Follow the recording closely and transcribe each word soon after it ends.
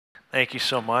Thank you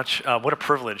so much. What a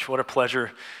privilege, what a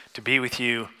pleasure to be with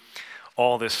you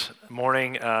all this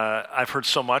morning. I've heard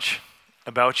so much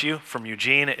about you from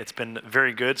Eugene. It's been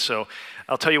very good. So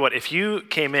I'll tell you what, if you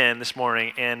came in this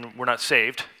morning and were not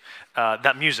saved,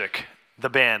 that music, the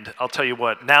band, I'll tell you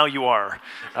what, now you are.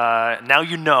 Now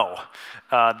you know.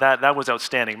 That was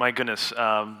outstanding. My goodness.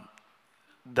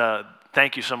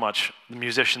 Thank you so much, the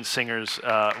musicians, singers.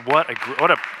 That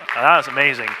was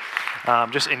amazing.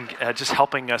 Just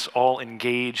helping us all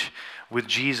engage with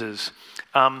Jesus.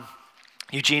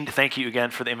 Eugene, thank you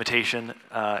again for the invitation.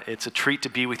 It's a treat to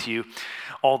be with you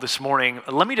all this morning.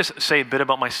 Let me just say a bit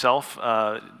about myself,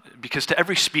 because to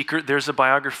every speaker, there's a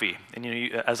biography. And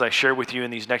as I share with you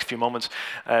in these next few moments,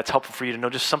 it's helpful for you to know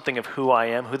just something of who I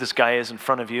am, who this guy is in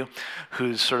front of you,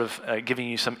 who's sort of giving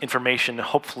you some information,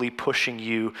 hopefully pushing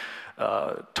you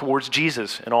towards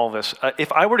Jesus in all of this.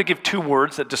 If I were to give two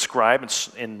words that describe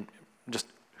in just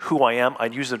who I am,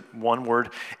 I'd use one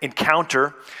word,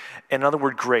 encounter, and another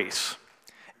word, grace.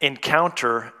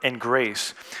 Encounter and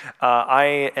grace.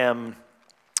 I am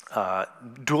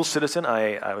dual citizen.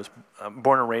 I was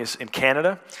born and raised in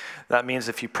Canada. That means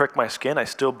if you prick my skin, I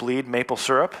still bleed maple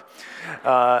syrup.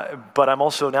 But I'm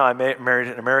also now, I married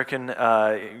an American.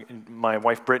 My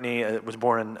wife, Brittany, was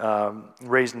born and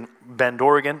raised in Bend,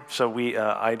 Oregon. So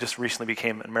I just recently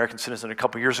became an American citizen a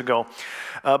couple years ago.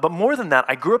 But more than that,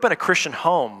 I grew up in a Christian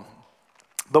home.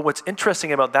 But what's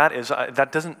interesting about that is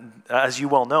that doesn't, as you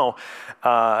well know,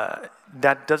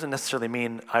 that doesn't necessarily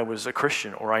mean I was a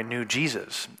Christian or I knew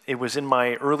Jesus. It was in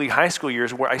my early high school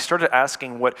years where I started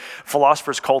asking what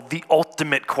philosophers called the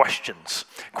ultimate questions.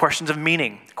 Questions of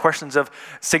meaning, questions of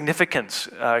significance,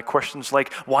 questions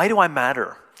like, why do I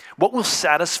matter? What will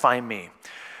satisfy me?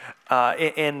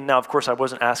 And now, of course, I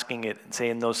wasn't asking it, say,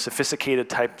 in those sophisticated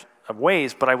types of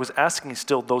ways, but I was asking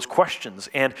still those questions.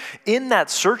 And in that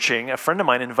searching, a friend of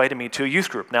mine invited me to a youth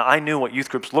group. Now, I knew what youth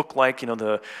groups look like,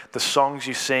 the songs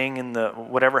you sing and the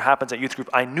whatever happens at youth group.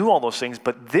 I knew all those things,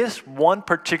 but this one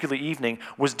particular evening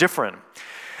was different.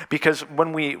 Because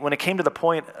when it came to the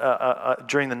point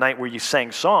during the night where you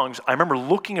sang songs, I remember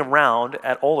looking around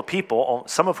at all the people,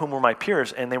 some of whom were my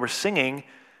peers, and they were singing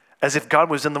as if God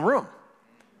was in the room.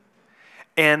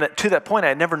 And to that point, I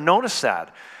had never noticed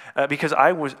that. Because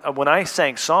when I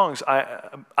sang songs,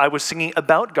 I was singing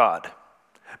about God,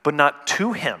 but not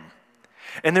to Him.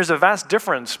 And there's a vast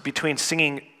difference between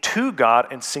singing to God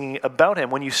and singing about Him.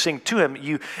 When you sing to Him,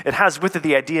 it has with it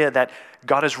the idea that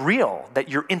God is real, that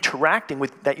you're interacting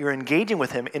with, that you're engaging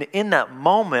with Him. And in that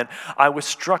moment, I was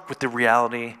struck with the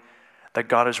reality that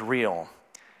God is real.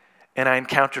 And I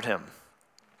encountered Him.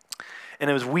 And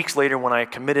it was weeks later when I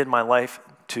committed my life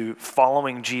to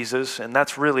following Jesus, and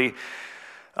that's really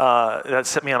that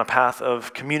set me on a path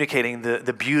of communicating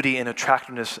the beauty and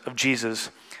attractiveness of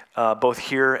Jesus, both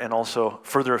here and also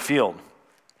further afield.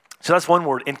 So that's one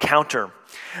word, encounter.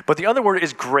 But the other word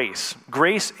is grace.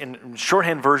 Grace, in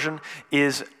shorthand version,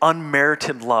 is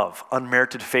unmerited love,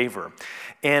 unmerited favor.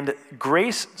 And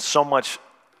grace so much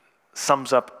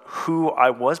sums up who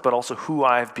I was, but also who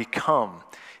I've become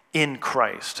in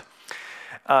Christ.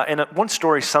 And one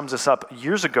story sums this up.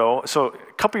 Years ago, so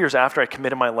a couple years after I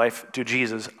committed my life to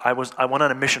Jesus, I went on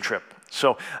a mission trip.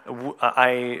 So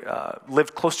I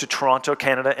lived close to Toronto,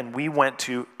 Canada, and we went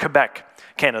to Quebec,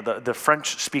 Canada, the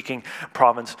French-speaking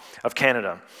province of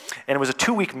Canada. And it was a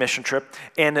 2-week mission trip.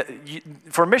 And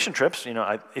for mission trips,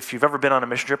 if you've ever been on a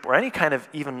mission trip or any kind of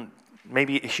even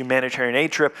maybe a humanitarian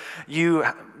aid trip, you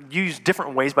use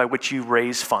different ways by which you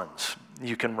raise funds.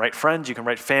 You can write friends, you can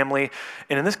write family.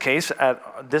 And in this case,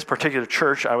 at this particular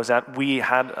church I was at, we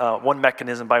had one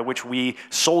mechanism by which we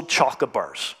sold chocolate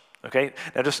bars. Okay?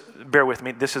 Now just bear with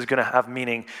me. This is going to have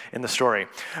meaning in the story.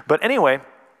 But anyway,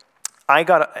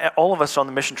 all of us on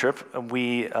the mission trip,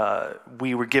 we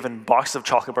were given boxes of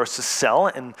chocolate bars to sell,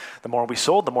 and the more we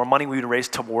sold, the more money we would raise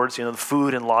towards the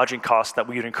food and lodging costs that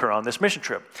we would incur on this mission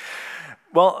trip.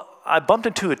 Well, I bumped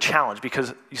into a challenge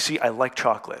because, you see, I like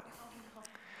chocolate.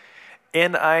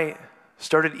 And I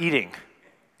started eating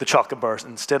the chocolate bars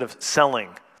instead of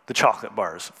selling the chocolate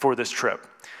bars for this trip.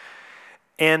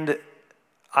 And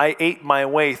I ate my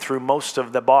way through most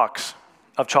of the box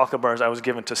of chocolate bars I was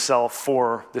given to sell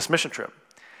for this mission trip.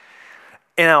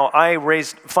 And now I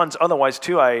raised funds otherwise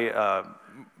too.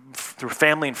 Through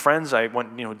family and friends, I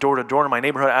went door to door in my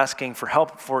neighborhood asking for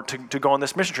help to go on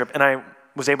this mission trip. And I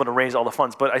was able to raise all the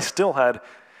funds, but I still had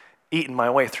eaten my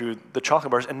way through the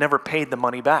chocolate bars and never paid the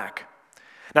money back.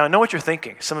 Now, I know what you're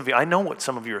thinking. I know what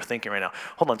some of you are thinking right now.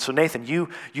 Hold on. So, Nathan, you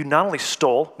not only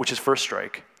stole, which is first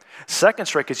strike. Second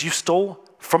strike is you stole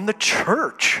from the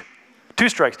church. 2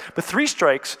 strikes. But 3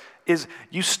 strikes is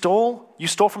you stole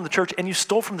from the church, and you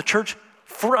stole from the church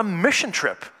for a mission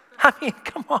trip. I mean,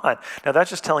 come on. Now, that's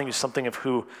just telling you something of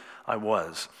who I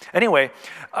was. Anyway,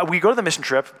 we go to the mission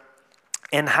trip,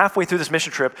 and halfway through this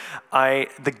mission trip,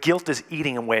 the guilt is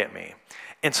eating away at me.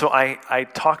 And so I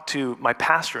talked to my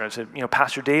pastor, and I said,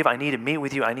 Pastor Dave, I need to meet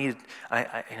with you.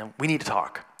 We need to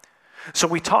talk. So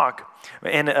we talk,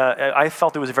 and I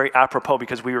felt it was very apropos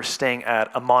because we were staying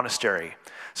at a monastery.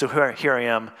 So here I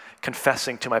am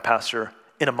confessing to my pastor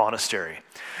in a monastery.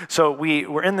 So we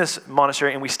were in this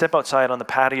monastery, and we step outside on the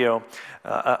patio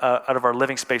out of our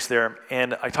living space there,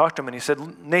 and I talked to him, and he said,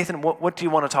 Nathan, what do you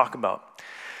want to talk about?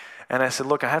 And I said,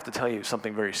 look, I have to tell you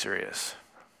something very serious.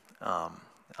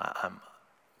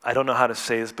 I don't know how to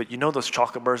say this, but you know those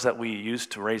chocolate bars that we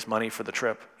used to raise money for the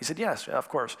trip? He said, yes, yeah, of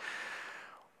course.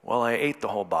 Well, I ate the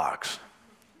whole box,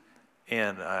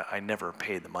 and I never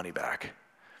paid the money back.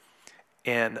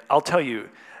 And I'll tell you,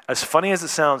 as funny as it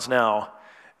sounds now,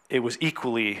 it was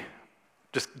equally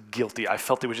just guilty. I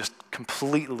felt it was just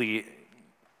completely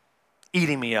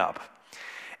eating me up.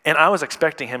 And I was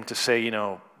expecting him to say,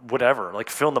 whatever,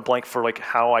 like fill in the blank for like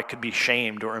how I could be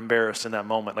shamed or embarrassed in that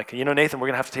moment. Like, Nathan, we're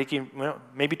going to have to take you,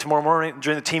 maybe tomorrow morning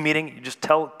during the team meeting, you just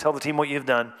tell the team what you've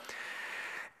done.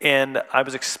 And I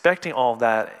was expecting all of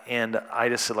that, and I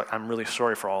just said, I'm really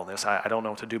sorry for all this. I don't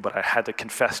know what to do, but I had to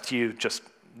confess to you just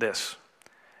this.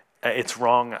 It's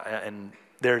wrong, and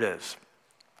there it is.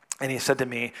 And he said to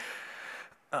me,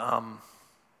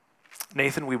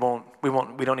 Nathan, we don't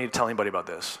need to tell anybody about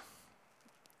this.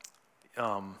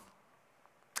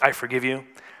 I forgive you.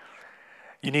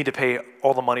 You need to pay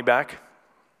all the money back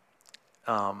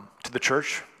to the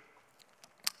church.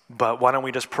 But why don't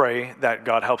we just pray that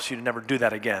God helps you to never do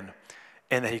that again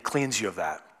and that he cleans you of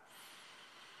that.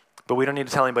 But we don't need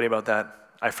to tell anybody about that.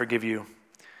 I forgive you.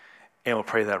 And we'll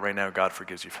pray that right now God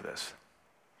forgives you for this.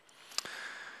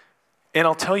 And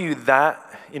I'll tell you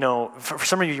that, for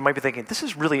some of you might be thinking, this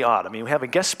is really odd. I mean, we have a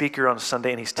guest speaker on a Sunday,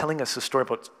 and he's telling us a story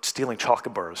about stealing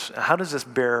chocolate bars. How does this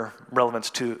bear relevance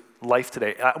to life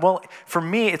today? Well, for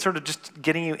me, it's sort of just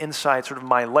getting you inside sort of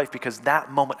my life, because that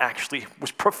moment actually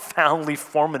was profoundly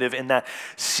formative in that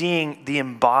seeing the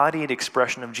embodied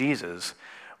expression of Jesus,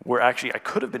 where actually I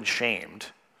could have been shamed.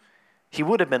 He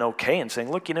would have been okay in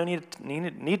saying, look, you need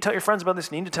to tell your friends about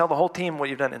this. You need to tell the whole team what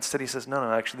you've done. Instead, he says,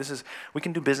 no, actually, we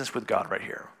can do business with God right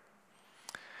here.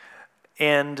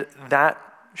 And that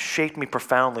shaped me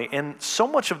profoundly. And so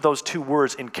much of those two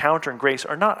words, encounter and grace,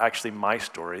 are not actually my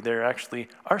story. They're actually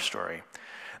our story.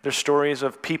 They're stories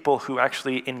of people who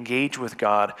actually engage with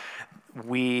God.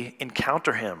 We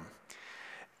encounter him.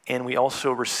 And we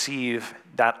also receive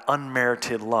that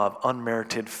unmerited love,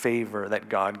 unmerited favor that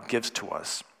God gives to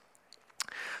us.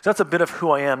 So that's a bit of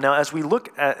who I am. Now, as we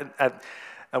look at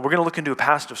we're going to look into a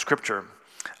passage of Scripture,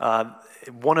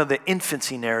 one of the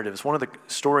infancy narratives, one of the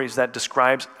stories that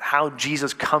describes how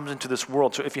Jesus comes into this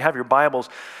world. So if you have your Bibles,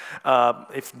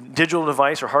 if digital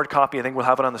device or hard copy, I think we'll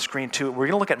have it on the screen too. We're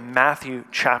going to look at Matthew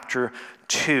chapter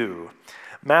 2.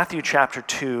 Matthew chapter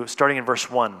 2, starting in verse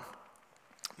 1.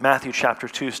 Matthew chapter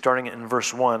 2, starting in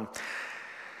verse 1.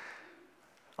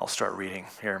 I'll start reading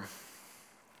here.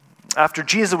 After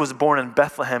Jesus was born in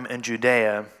Bethlehem in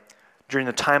Judea, during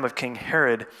the time of King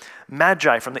Herod,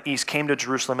 Magi from the east came to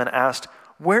Jerusalem and asked,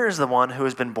 "Where is the one who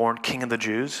has been born King of the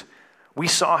Jews? We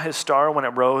saw his star when it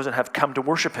rose and have come to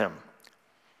worship him."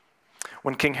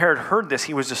 When King Herod heard this,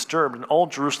 he was disturbed, and all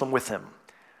Jerusalem with him.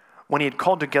 When he had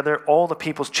called together all the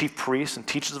people's chief priests and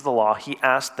teachers of the law, he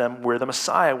asked them where the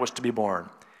Messiah was to be born.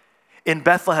 "In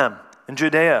Bethlehem, in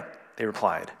Judea," they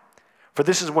replied, "for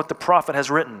this is what the prophet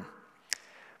has written.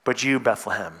 But you,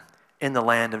 Bethlehem, in the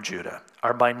land of Judah,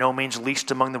 are by no means least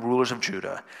among the rulers of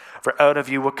Judah, for out of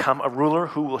you will come a ruler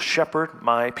who will shepherd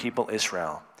my people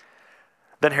Israel."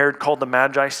 Then Herod called the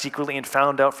Magi secretly and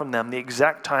found out from them the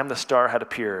exact time the star had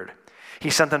appeared.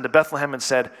 He sent them to Bethlehem and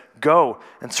said, "Go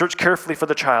and search carefully for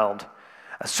the child.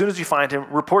 As soon as you find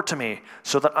him, report to me,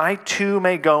 so that I too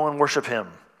may go and worship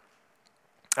him."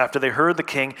 After they heard the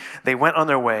king, they went on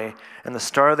their way, and the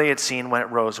star they had seen when it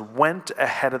rose went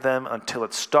ahead of them until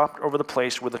it stopped over the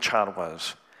place where the child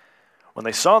was. When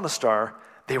they saw the star,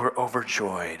 they were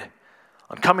overjoyed.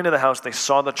 On coming to the house, they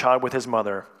saw the child with his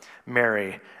mother,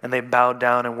 Mary, and they bowed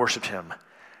down and worshipped him.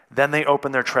 Then they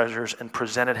opened their treasures and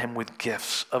presented him with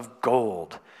gifts of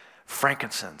gold,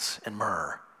 frankincense, and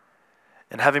myrrh.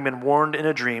 And having been warned in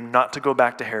a dream not to go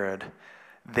back to Herod,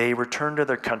 they returned to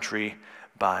their country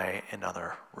by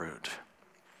another route.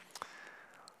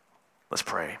 Let's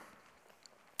pray.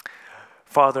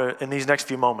 Father, in these next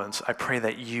few moments, I pray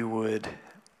that you would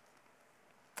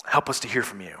help us to hear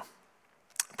from you.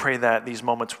 I pray that these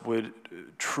moments would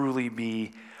truly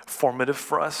be formative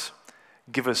for us.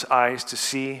 Give us eyes to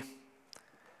see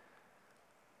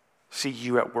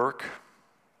you at work,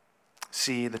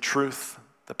 see the truth,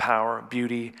 the power,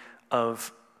 beauty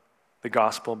of the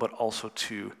gospel, but also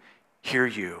to hear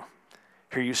you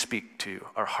speak to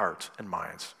our hearts and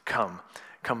minds. Come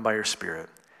by your Spirit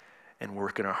and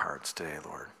work in our hearts today,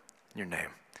 Lord. In your name.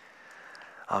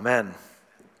 Amen.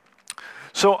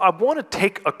 So I want to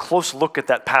take a close look at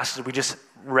that passage we just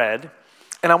read,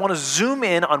 and I want to zoom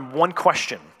in on one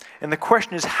question. And the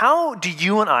question is, how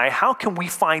can we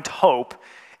find hope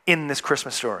in this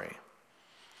Christmas story?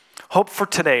 Hope for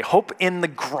today, hope in the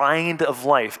grind of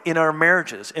life, in our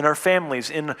marriages, in our families,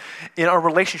 in our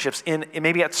relationships, in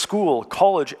maybe at school,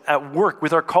 college, at work,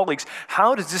 with our colleagues.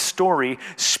 How does this story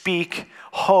speak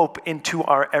hope into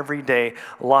our everyday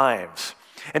lives?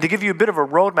 And to give you a bit of a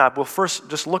roadmap, we'll first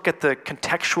just look at the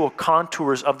contextual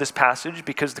contours of this passage,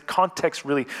 because the context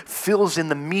really fills in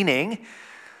the meaning.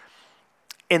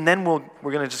 And then we're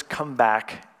going to just come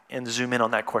back and zoom in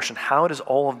on that question. How does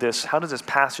this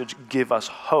passage give us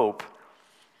hope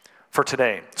for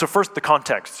today? So first, the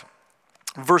context.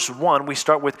 Verse 1, we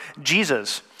start with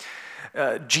Jesus.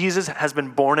 Jesus has been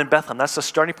born in Bethlehem. That's the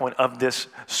starting point of this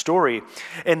story.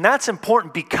 And that's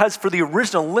important because for the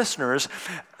original listeners,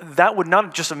 that would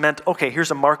not just have meant, okay,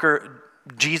 here's a marker,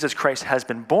 Jesus Christ has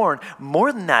been born.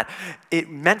 More than that, it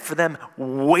meant for them,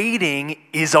 waiting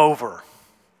is over.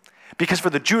 Because for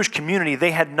the Jewish community, they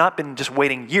had not been just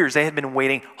waiting years. They had been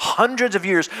waiting hundreds of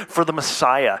years for the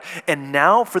Messiah. And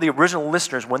now for the original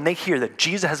listeners, when they hear that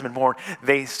Jesus has been born,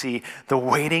 they see the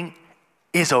waiting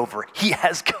is over. He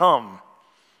has come.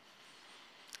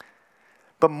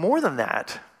 But more than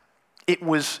that, it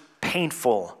was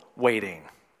painful waiting.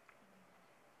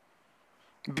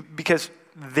 Because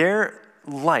their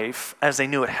life, as they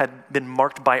knew it, had been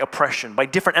marked by oppression, by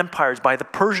different empires, by the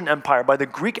Persian Empire, by the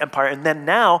Greek Empire, and then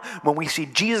now, when we see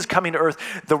Jesus coming to earth,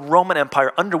 the Roman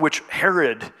Empire, under which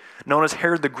Herod, known as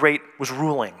Herod the Great, was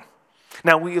ruling.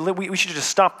 Now, we should just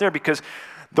stop there, because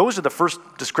those are the first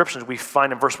descriptions we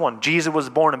find in verse 1. Jesus was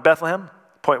born in Bethlehem,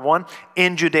 point 1,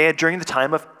 in Judea during the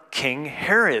time of King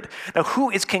Herod. Now,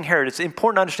 who is King Herod? It's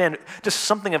important to understand just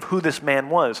something of who this man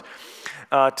was.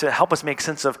 To help us make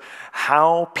sense of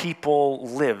how people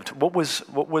lived. What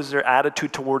was their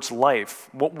attitude towards life?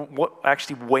 What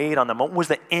actually weighed on them? What was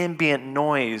the ambient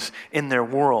noise in their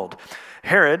world?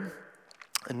 Herod,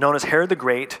 known as Herod the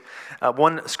Great,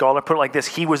 one scholar put it like this: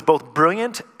 he was both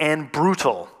brilliant and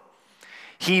brutal.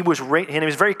 He was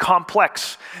very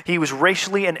complex. He was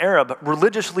racially an Arab,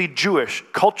 religiously Jewish,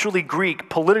 culturally Greek,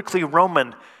 politically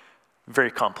Roman,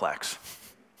 very complex.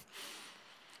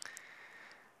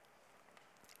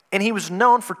 And he was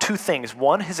known for two things.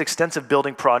 One, his extensive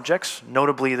building projects,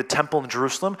 notably the temple in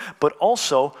Jerusalem, but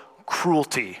also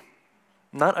cruelty.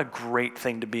 Not a great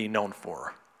thing to be known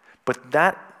for. But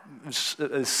that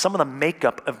is some of the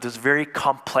makeup of this very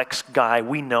complex guy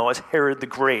we know as Herod the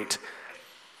Great.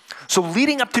 So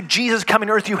leading up to Jesus coming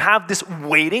to earth, you have this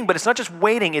waiting, but it's not just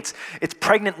waiting, it's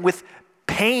pregnant with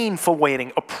painful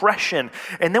waiting, oppression.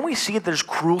 And then we see that there's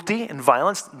cruelty and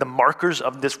violence, the markers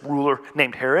of this ruler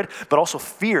named Herod, but also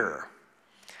fear.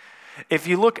 If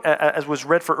you look, as was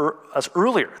read for us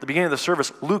earlier, at the beginning of the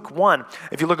service, Luke 1,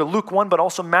 if you look at Luke 1, but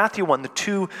also Matthew 1, the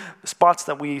two spots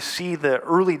that we see the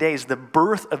early days, the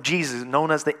birth of Jesus,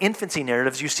 known as the infancy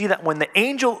narratives, you see that when the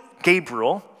angel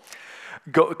Gabriel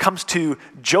comes to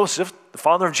Joseph, the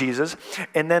father of Jesus,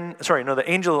 and then, the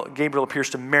angel Gabriel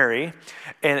appears to Mary,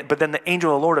 but then the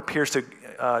angel of the Lord appears to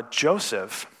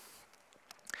Joseph.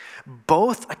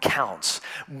 Both accounts,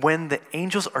 when the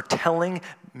angels are telling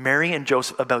Mary and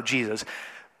Joseph about Jesus,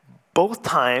 both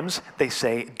times they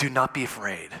say, do not be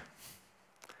afraid.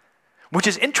 Which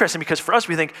is interesting because for us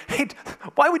we think, hey,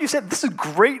 why would you say this is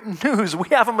great news? We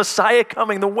have a Messiah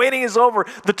coming. The waiting is over.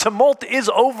 The tumult is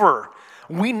over.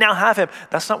 We now have him.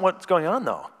 That's not what's going on,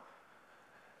 though.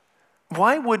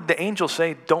 Why would the angel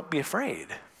say, don't be afraid?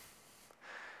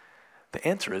 The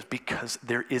answer is because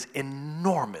there is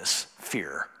enormous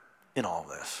fear in all of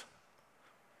this.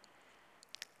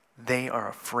 They are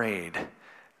afraid.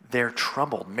 They're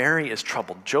troubled. Mary is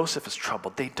troubled. Joseph is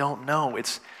troubled. They don't know.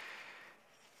 It's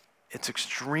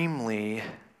extremely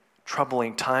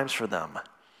troubling times for them.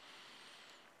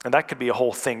 And that could be a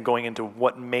whole thing going into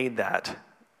what made that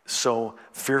so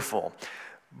fearful.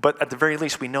 But at the very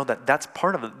least, we know that that's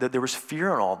part of it, that there was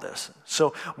fear in all this.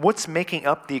 So what's making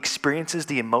up the experiences,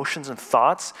 the emotions and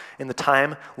thoughts in the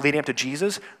time leading up to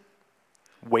Jesus?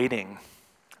 Waiting,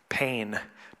 pain,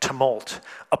 tumult,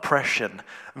 oppression,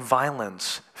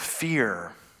 violence,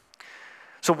 fear.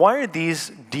 So why are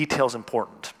these details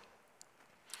important?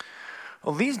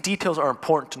 Well, these details are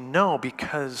important to know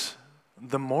because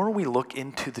the more we look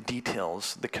into the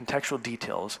details, the contextual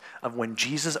details of when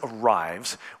Jesus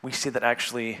arrives, we see that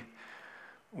actually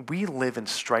we live in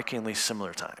strikingly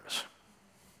similar times.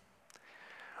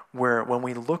 Where when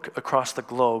we look across the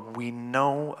globe, we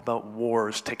know about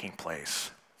wars taking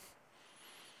place.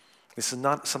 This is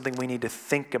not something we need to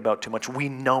think about too much. We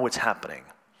know it's happening.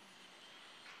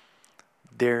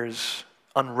 There's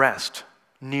unrest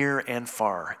near and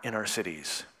far in our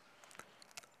cities.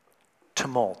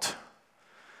 Tumult,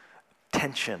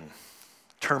 tension,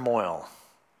 turmoil.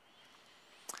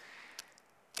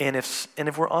 And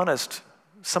if we're honest,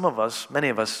 some of us, many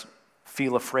of us,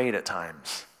 feel afraid at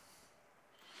times.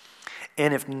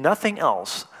 And if nothing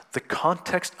else, the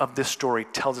context of this story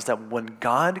tells us that when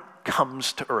God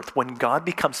comes to earth, when God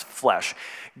becomes flesh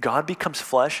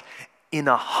in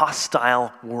a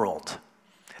hostile world.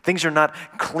 Things are not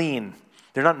clean.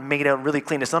 They're not made out really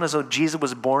clean. It's not as though Jesus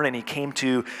was born and he came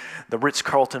to the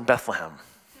Ritz-Carlton Bethlehem.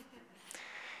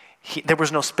 There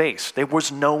was no space. There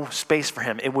was no space for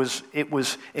him. It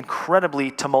was incredibly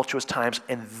tumultuous times,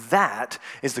 and that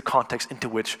is the context into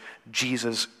which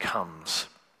Jesus comes.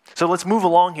 So let's move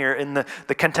along here in the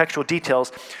contextual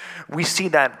details. We see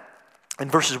that in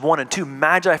verses 1 and 2,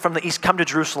 Magi from the east come to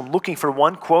Jerusalem looking for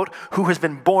one, quote, who has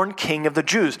been born king of the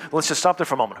Jews. Let's just stop there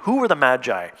for a moment. Who are the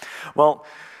Magi? Well,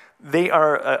 they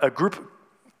are a group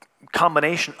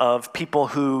combination of people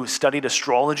who studied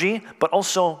astrology, but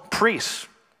also priests,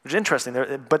 which is interesting.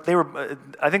 But they were,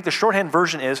 I think the shorthand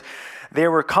version is, they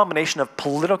were a combination of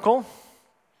political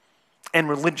and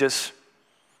religious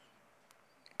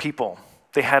people.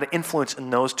 They had influence in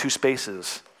those two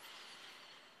spaces.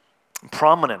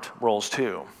 Prominent roles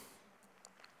too.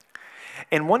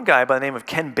 And one guy by the name of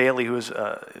Ken Bailey, who was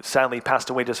sadly passed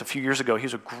away just a few years ago, he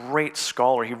was a great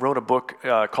scholar. He wrote a book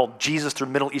called Jesus Through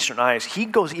Middle Eastern Eyes. He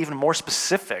goes even more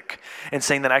specific in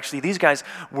saying that actually these guys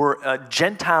were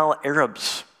Gentile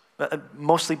Arabs.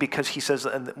 Mostly because he says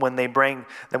when they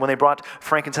brought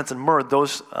frankincense and myrrh,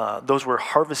 those were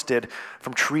harvested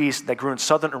from trees that grew in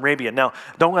southern Arabia. Now,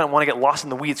 don't want to get lost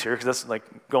in the weeds here because that's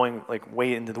like going like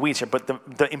way into the weeds here. But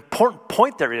the important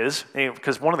point there is,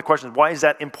 because one of the questions, why is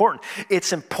that important?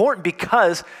 It's important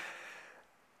because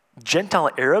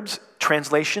Gentile Arabs,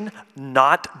 translation,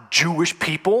 not Jewish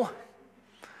people,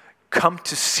 come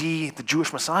to see the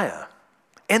Jewish Messiah,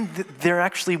 and they're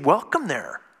actually welcome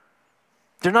there.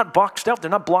 They're not boxed out. They're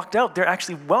not blocked out. They're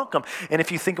actually welcome. And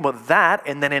if you think about that,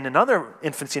 and then in another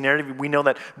infancy narrative, we know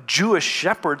that Jewish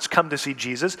shepherds come to see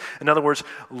Jesus. In other words,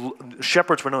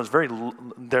 shepherds were known as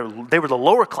they were the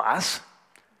lower class.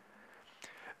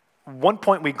 One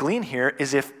point we glean here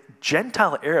is if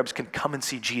Gentile Arabs can come and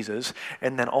see Jesus,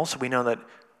 and then also we know that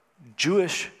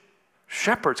Jewish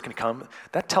shepherds can come,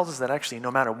 that tells us that actually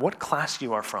no matter what class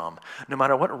you are from, no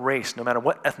matter what race, no matter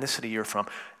what ethnicity you're from,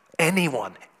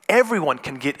 everyone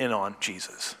can get in on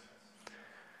Jesus.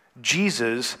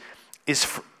 Jesus is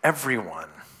for everyone.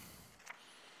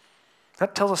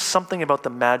 That tells us something about the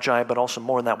Magi, but also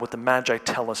more than that, what the Magi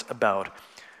tell us about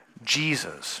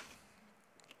Jesus.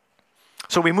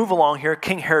 So we move along here.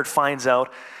 King Herod finds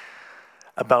out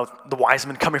about the wise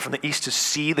men coming from the east to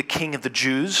see the king of the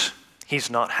Jews. He's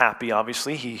not happy,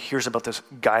 obviously. He hears about this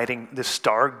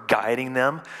star guiding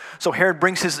them. So Herod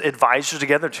brings his advisors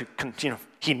together to,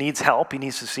 he needs help. He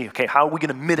needs to see, okay, how are we going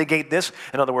to mitigate this?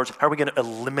 In other words, how are we going to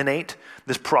eliminate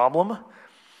this problem?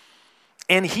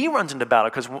 And he runs into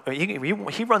battle because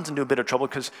he runs into a bit of trouble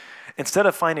because instead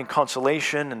of finding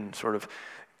consolation and sort of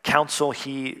counsel,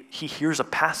 he hears a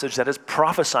passage that is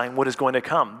prophesying what is going to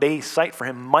come. They cite for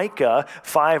him Micah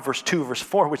 5, verse 2, verse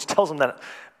 4, which tells him that,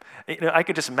 I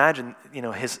could just imagine,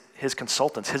 his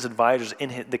consultants, his advisors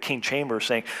in the king chamber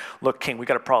saying, look, king, we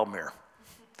got a problem here.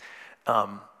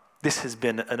 This has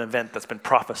been an event that's been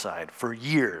prophesied for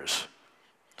years.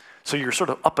 So you're sort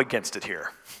of up against it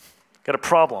here. Got a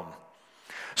problem.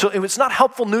 So it's not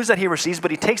helpful news that he receives,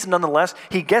 but he takes it nonetheless.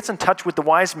 He gets in touch with the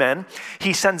wise men.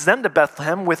 He sends them to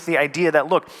Bethlehem with the idea that,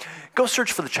 look, go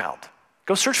search for the child.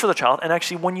 Go search for the child, and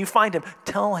actually when you find him,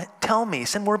 tell me,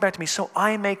 send word back to me so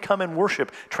I may come and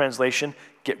worship. Translation,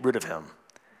 get rid of him.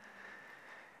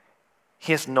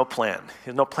 He has no plan. He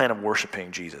has no plan of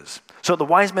worshiping Jesus. So the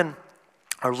wise men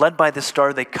are led by this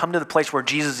star. They come to the place where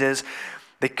Jesus is.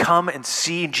 They come and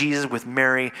see Jesus with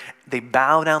Mary. They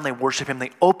bow down, they worship him.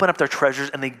 They open up their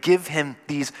treasures, and they give him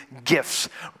these gifts,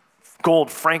 gold,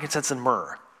 frankincense, and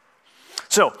myrrh.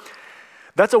 So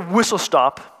that's a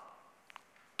whistle-stop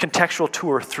contextual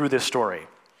tour through this story.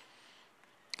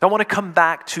 I want to come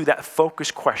back to that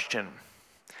focus question.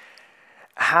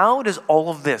 How does all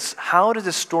of this, how does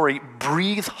this story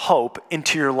breathe hope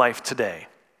into your life today?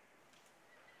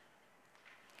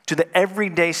 to the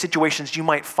everyday situations you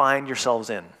might find yourselves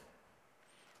in.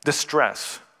 The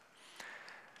stress,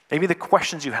 maybe the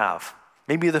questions you have,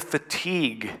 maybe the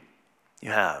fatigue you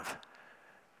have,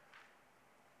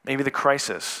 maybe the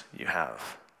crisis you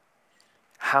have.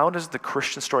 How does the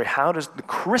Christian story, how does the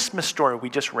Christmas story we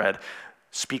just read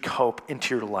speak hope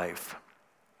into your life?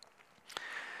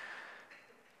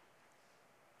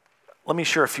 Let me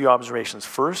share a few observations.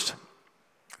 First,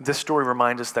 this story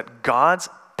reminds us that God's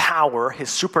power, his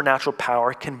supernatural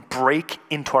power, can break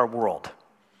into our world.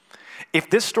 If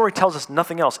this story tells us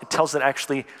nothing else, it tells that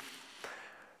actually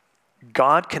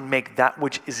God can make that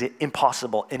which is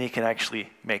impossible, and he can actually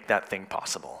make that thing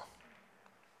possible.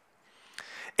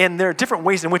 And there are different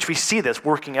ways in which we see this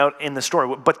working out in the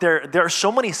story, but there are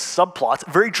so many subplots,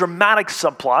 very dramatic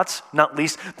subplots, not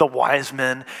least the wise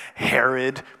men,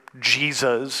 Herod,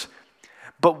 Jesus.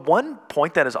 But one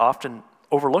point that is often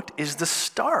overlooked is the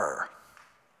star.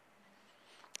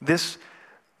 This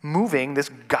moving, this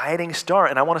guiding star.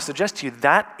 And I want to suggest to you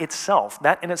that in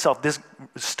itself, this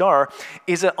star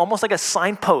is almost like a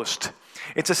signpost.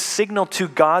 It's a signal to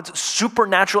God's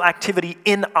supernatural activity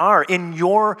in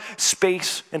your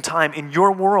space and time, in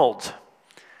your world.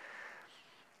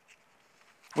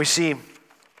 We see,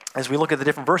 as we look at the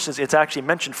different verses, it's actually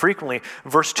mentioned frequently.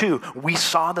 Verse 2, we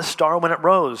saw the star when it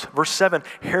rose. Verse 7,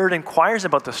 Herod inquires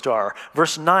about the star.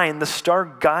 Verse 9, the star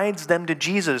guides them to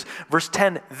Jesus. Verse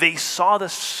 10, they saw the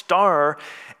star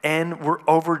and were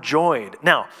overjoyed.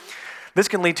 Now, this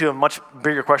can lead to a much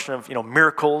bigger question of,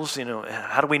 miracles.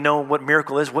 How do we know what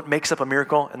miracle is? What makes up a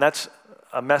miracle? And that's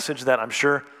a message that I'm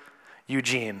sure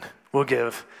Eugene will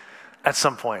give at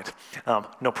some point.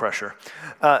 No pressure.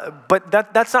 But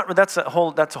that's a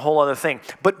whole other thing.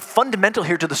 But fundamental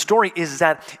here to the story is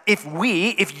that if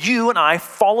you and I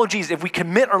follow Jesus, if we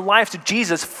commit our lives to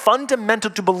Jesus,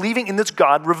 fundamental to believing in this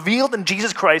God revealed in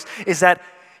Jesus Christ is that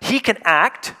he can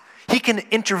act, he can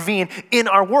intervene in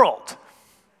our world.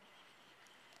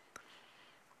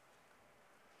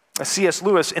 C.S.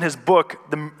 Lewis, in his book,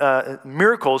 The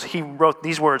Miracles, he wrote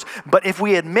these words, "But if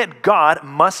we admit God,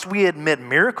 must we admit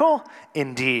miracle?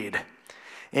 Indeed.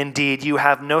 Indeed, you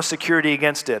have no security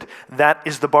against it. That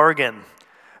is the bargain.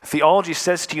 Theology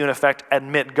says to you, in effect,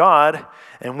 admit God,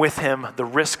 and with him, the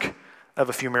risk of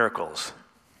a few miracles."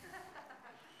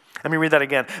 Let me read that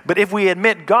again. "But if we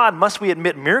admit God, must we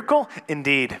admit miracle?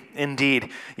 Indeed,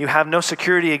 indeed. You have no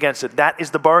security against it. That is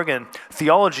the bargain.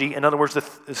 Theology, in other words,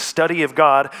 the study of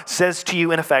God, says to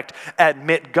you, in effect,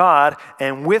 admit God,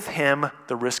 and with him,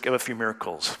 the risk of a few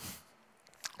miracles."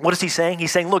 What is he saying?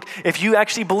 He's saying, look, if you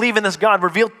actually believe in this God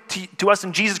revealed to us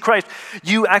in Jesus Christ,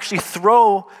 you actually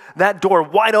throw that door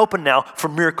wide open now for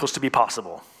miracles to be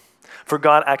possible. For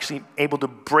God actually able to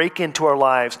break into our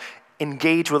lives,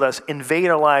 engage with us, invade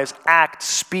our lives, act,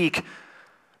 speak,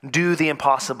 do the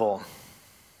impossible.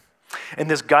 And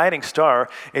this guiding star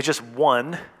is just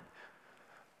one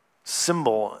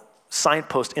symbol,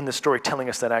 signpost in the story telling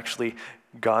us that actually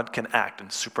God can act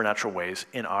in supernatural ways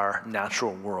in our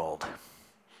natural world.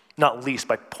 Not least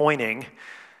by pointing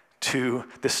to,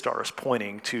 this star is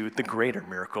pointing to the greater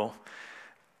miracle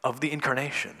of the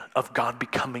incarnation, of God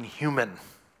becoming human.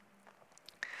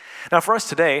 Now for us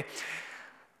today,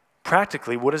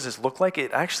 practically, what does this look like?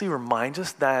 It actually reminds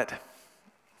us that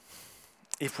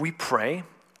if we pray,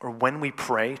 or when we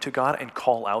pray to God and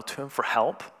call out to him for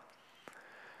help,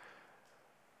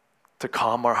 to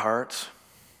calm our hearts,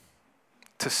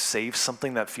 to save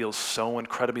something that feels so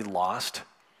incredibly lost,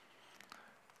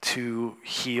 to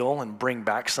heal and bring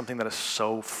back something that is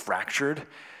so fractured,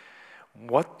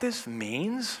 what this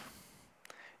means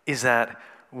is that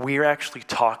we're actually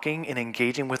talking and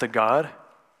engaging with a God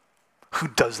who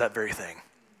does that very thing.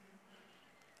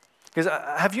 Because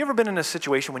have you ever been in a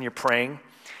situation when you're praying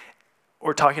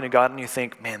or talking to God and you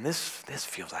think, man, this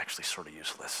feels actually sort of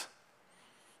useless?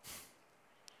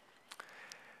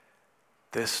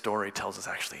 This story tells us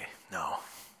actually, no,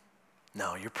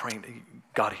 you're praying,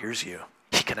 God hears you.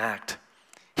 He can act.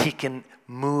 He can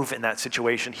move in that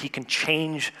situation. He can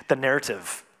change the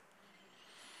narrative.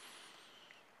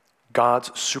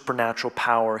 God's supernatural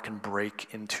power can break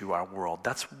into our world.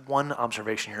 That's one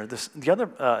observation here.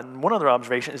 One other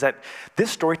observation is that this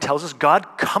story tells us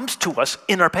God comes to us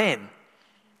in our pain.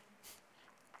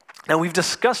 Now, we've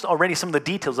discussed already some of the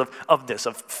details of this,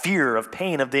 of fear, of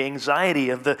pain, of the anxiety,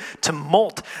 of the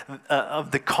tumult,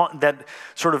 that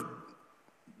sort of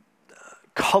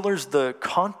colors the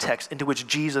context into which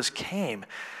Jesus came.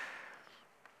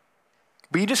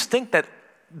 But you just think that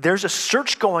there's a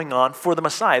search going on for the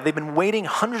Messiah. They've been waiting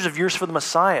hundreds of years for the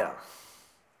Messiah.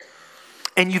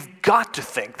 And you've got to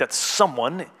think that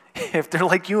someone, if they're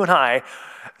like you and I,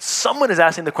 Someone is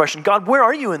asking the question, God, where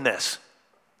are you in this?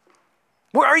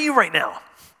 Where are you right now?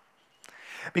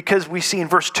 Because we see in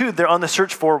verse 2, they're on the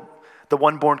search for the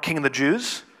one born king of the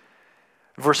Jews.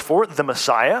 Verse 4, the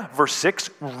Messiah. Verse 6,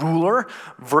 ruler.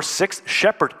 Verse 6,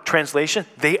 shepherd. Translation,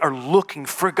 they are looking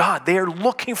for God. They are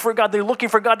looking for God. They're looking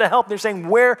for God to help. They're saying,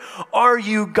 where are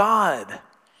you, God?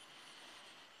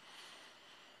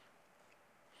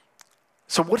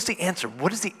 So what is the answer?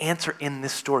 What is the answer in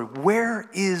this story? Where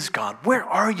is God? Where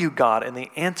are you, God? And the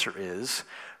answer is,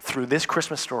 through this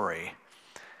Christmas story,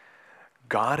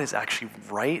 God is actually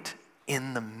right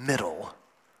in the middle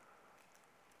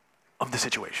of the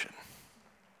situation.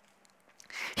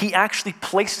 He actually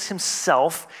places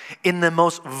himself in the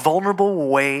most vulnerable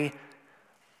way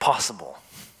possible.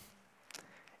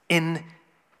 In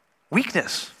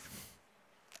weakness,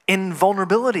 in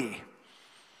vulnerability,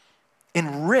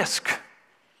 in risk.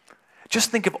 Just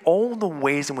think of all the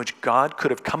ways in which God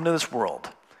could have come to this world.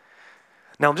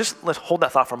 Now, just let's hold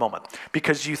that thought for a moment.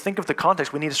 Because you think of the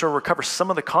context, we need to sort of recover some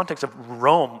of the context of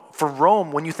Rome. For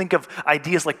Rome, when you think of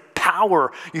ideas like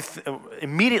power,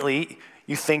 immediately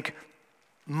you think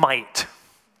might.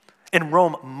 In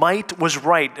Rome, might was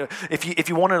right. If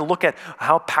you wanted to look at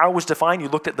how power was defined, you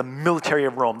looked at the military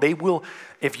of Rome. They will,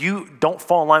 if you don't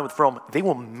fall in line with Rome, they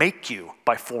will make you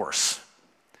by force.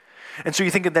 And so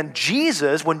you think of then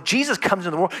Jesus, when Jesus comes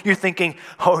into the world, you're thinking,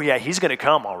 oh yeah, he's going to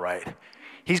come, all right.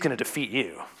 He's going to defeat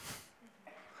you.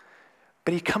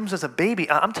 But he comes as a baby.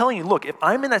 I'm telling you, look, if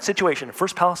I'm in that situation in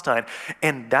First Palestine,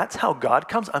 and that's how God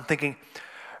comes, I'm thinking,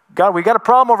 God, we got a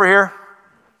problem over here.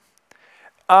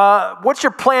 What's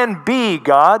your plan B,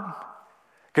 God?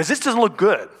 Because this doesn't look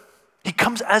good. He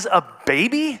comes as a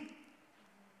baby?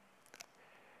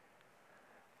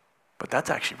 But that's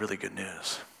actually really good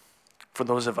news for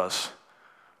those of us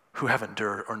who have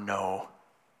endured or know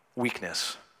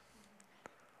weakness,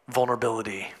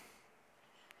 vulnerability,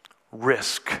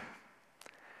 risk.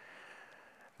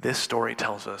 This story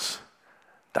tells us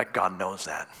that God knows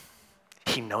that.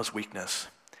 He knows weakness.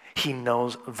 He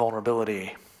knows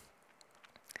vulnerability.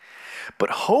 But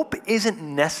hope isn't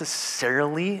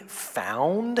necessarily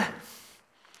found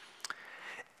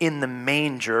in the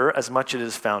manger as much as it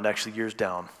is found actually years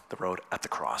down the road at the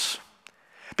cross.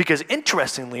 Because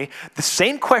interestingly, the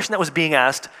same question that was being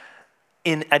asked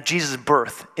at Jesus'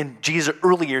 birth, in Jesus'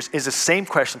 early years, is the same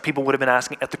question people would have been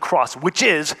asking at the cross, which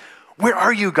is, where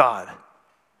are you, God?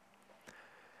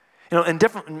 You know,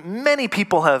 many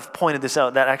people have pointed this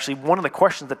out, that actually one of the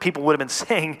questions that people would have been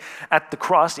saying at the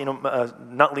cross,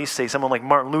 not least say someone like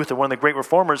Martin Luther, one of the great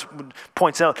reformers,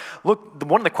 points out, look,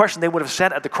 one of the questions they would have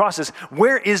said at the cross is,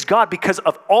 where is God? Because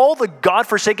of all the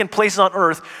God-forsaken places on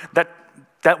earth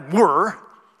that were,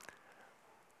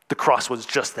 the cross was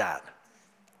just that.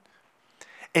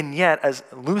 And yet, as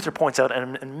Luther points out,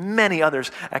 and many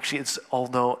others, actually, it's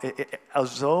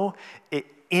as though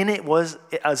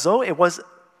it was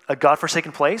a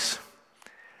God-forsaken place,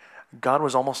 God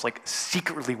was almost like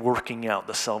secretly working out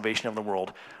the salvation of the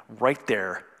world right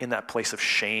there in that place of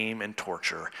shame and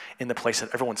torture, in the place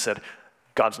that everyone said,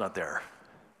 God's not there.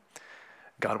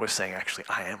 God was saying, actually,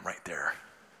 I am right there.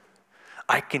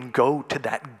 I can go to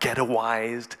that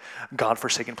ghettoized,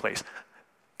 God-forsaken place.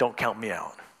 Don't count me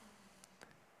out.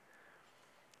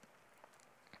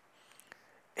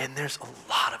 And there's a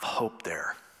lot of hope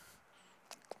there.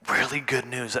 Really good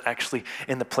news that actually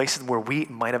in the places where we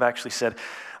might have actually said,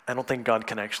 I don't think God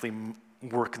can actually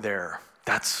work there.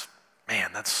 That's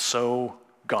so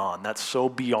gone. That's so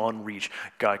beyond reach.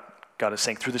 God is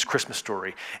saying through this Christmas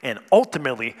story and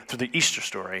ultimately through the Easter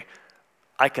story,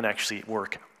 I can actually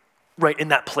work right in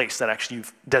that place that actually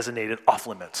you've designated off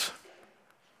limits.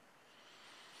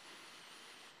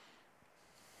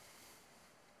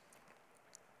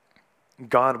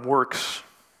 God works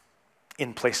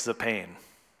in places of pain.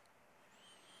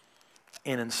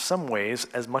 And in some ways,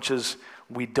 as much as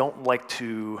we don't like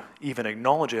to even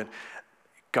acknowledge it,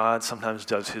 God sometimes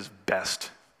does his best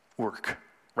work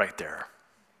right there.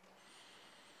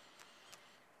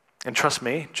 And trust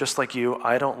me, just like you,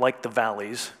 I don't like the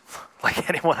valleys like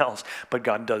anyone else, but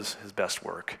God does his best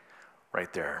work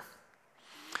right there.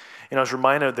 I was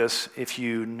reminded of this, if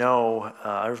you know,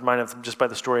 I was reminded of just by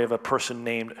the story of a person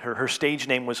named, her stage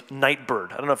name was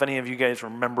Nightbird. I don't know if any of you guys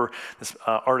remember this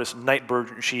artist,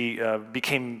 Nightbird. She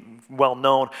became well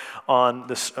known on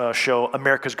this show,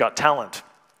 America's Got Talent.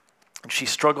 She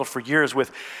struggled for years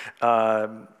with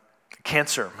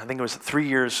cancer. I think it was 3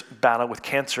 years battle with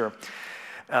cancer.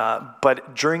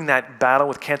 But during that battle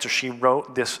with cancer, she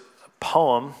wrote this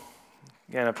poem,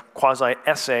 and a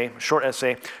quasi-essay, short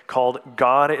essay, called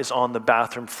God is on the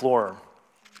Bathroom Floor.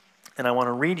 And I want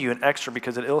to read you an excerpt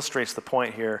because it illustrates the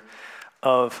point here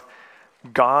of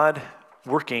God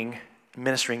working,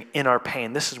 ministering in our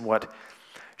pain. This is what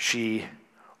she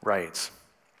writes.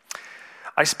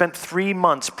 I spent 3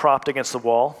 months propped against the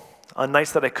wall. On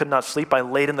nights that I could not sleep, I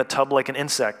laid in the tub like an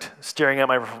insect, staring at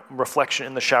my reflection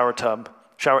in the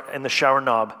shower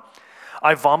knob.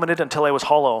 I vomited until I was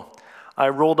hollow. I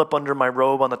rolled up under my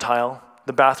robe on the tile.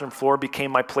 The bathroom floor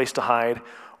became my place to hide,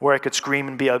 where I could scream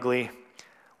and be ugly,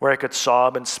 where I could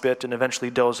sob and spit and eventually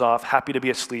doze off, happy to be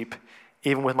asleep,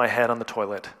 even with my head on the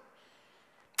toilet.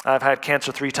 I've had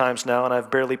cancer 3 times now, and I've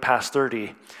barely passed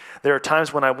 30. There are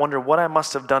times when I wonder what I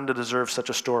must have done to deserve such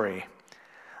a story.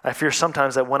 I fear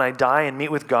sometimes that when I die and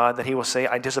meet with God, that he will say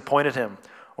I disappointed him,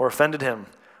 or offended him,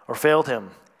 or failed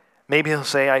him. Maybe he'll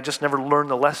say I just never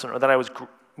learned the lesson, or that I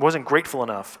wasn't grateful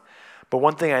enough. But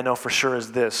one thing I know for sure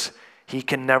is this: he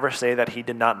can never say that he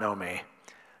did not know me.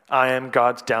 I am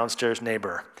God's downstairs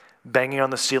neighbor, banging on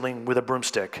the ceiling with a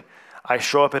broomstick. I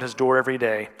show up at his door every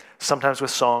day, sometimes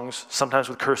with songs, sometimes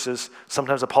with curses,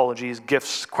 sometimes apologies,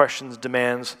 gifts, questions,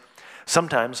 demands.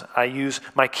 Sometimes I use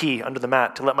my key under the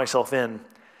mat to let myself in.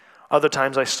 Other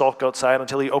times I sulk outside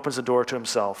until he opens the door to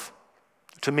himself,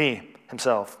 to me,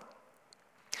 himself.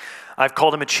 I've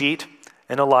called him a cheat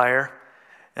and a liar,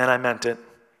 and I meant it.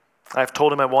 I've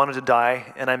told him I wanted to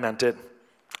die, and I meant it.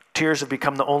 Tears have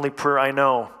become the only prayer I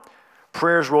know.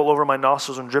 Prayers roll over my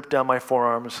nostrils and drip down my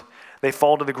forearms. They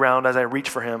fall to the ground as I reach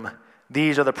for him.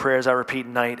 These are the prayers I repeat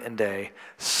night and day,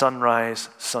 sunrise,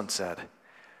 sunset.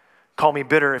 Call me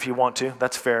bitter if you want to,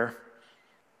 that's fair.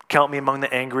 Count me among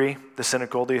the angry, the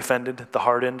cynical, the offended, the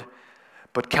hardened.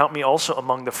 But count me also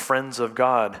among the friends of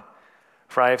God,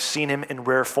 for I have seen him in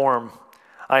rare form.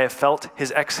 I have felt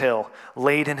his exhale,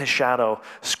 laid in his shadow,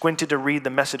 squinted to read the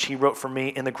message he wrote for me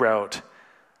in the grout.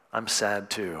 I'm sad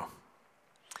too.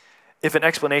 If an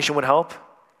explanation would help,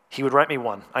 he would write me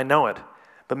one. I know it.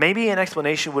 But maybe an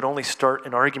explanation would only start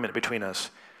an argument between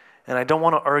us. And I don't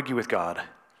want to argue with God.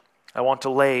 I want to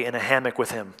lay in a hammock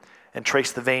with him and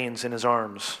trace the veins in his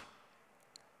arms.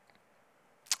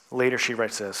 Later she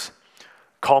writes this: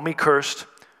 call me cursed,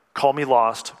 call me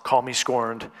lost, call me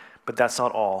scorned, but that's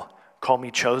not all. Call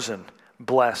me chosen,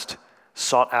 blessed,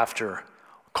 sought after.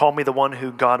 Call me the one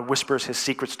who God whispers his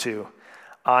secrets to.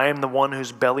 I am the one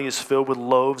whose belly is filled with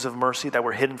loaves of mercy that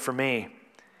were hidden for me.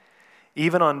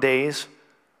 Even on days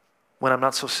when I'm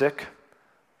not so sick,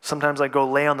 sometimes I go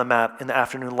lay on the mat in the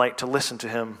afternoon light to listen to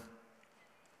him.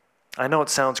 I know it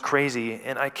sounds crazy,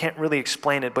 and I can't really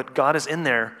explain it, but God is in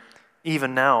there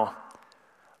even now.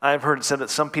 I've heard it said that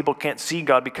some people can't see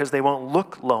God because they won't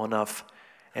look low enough,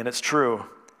 and it's true.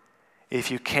 If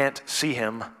you can't see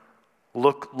him,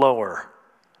 look lower.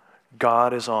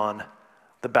 God is on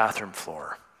the bathroom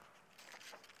floor.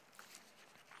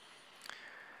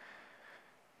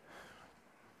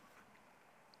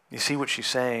 You see what she's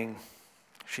saying?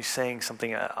 She's saying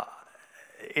something,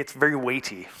 it's very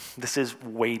weighty. This is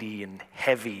weighty and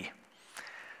heavy,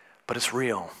 but it's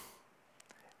real.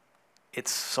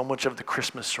 It's so much of the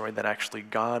Christmas story that actually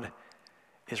God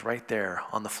is right there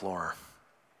on the floor.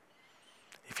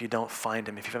 If you don't find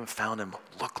him, if you haven't found him,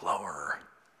 look lower.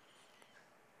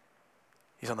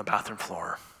 He's on the bathroom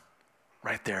floor,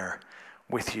 right there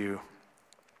with you.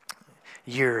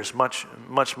 Years, much,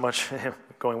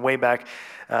 going way back,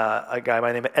 a guy by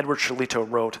the name of Edward Shalito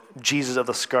wrote Jesus of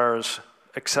the Scars,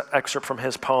 excerpt from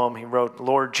his poem. He wrote,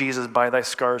 Lord Jesus, by thy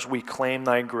scars we claim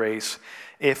thy grace.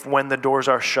 If when the doors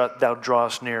are shut, thou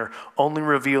drawest near, only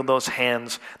reveal those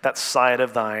hands, that side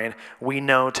of thine. We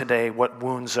know today what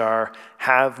wounds are.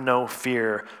 Have no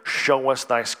fear. Show us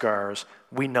thy scars.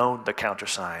 We know the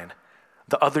countersign.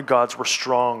 The other gods were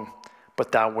strong,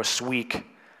 but thou wast weak.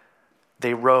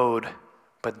 They rode,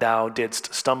 but thou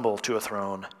didst stumble to a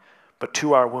throne. But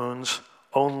to our wounds,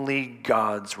 only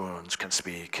God's wounds can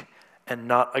speak. And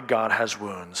not a God has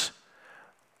wounds,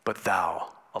 but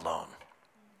thou alone.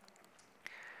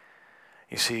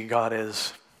 You see, God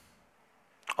is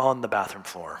on the bathroom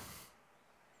floor.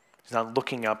 He's not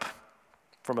looking up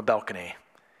from a balcony.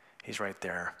 He's right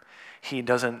there. He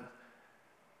doesn't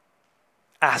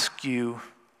ask you,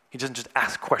 he doesn't just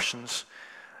ask questions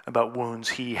about wounds.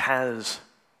 He has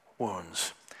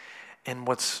wounds. And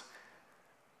what's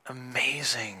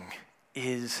amazing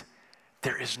is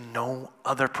there is no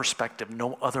other perspective,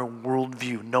 no other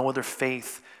worldview, no other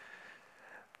faith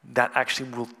that actually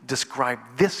will describe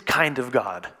this kind of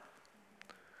God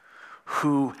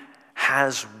who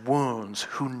has wounds,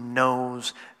 who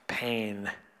knows pain.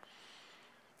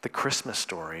 The Christmas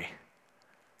story,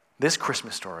 this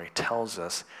Christmas story tells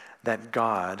us that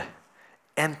God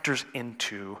enters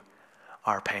into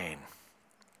our pain.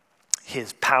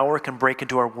 His power can break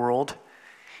into our world.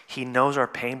 He knows our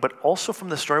pain, but also from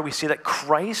the story we see that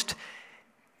Christ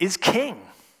is king.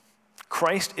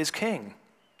 Christ is king.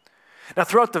 Now,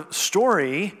 throughout the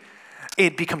story,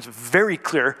 it becomes very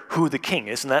clear who the king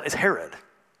is, and that is Herod.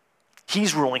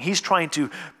 He's ruling. He's trying to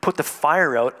put the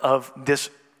fire out of this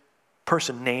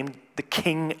person named the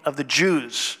King of the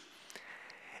Jews.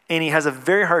 And he has a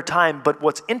very hard time, but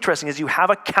what's interesting is you have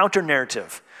a counter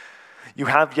narrative. You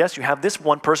have this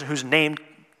one person who's named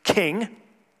King,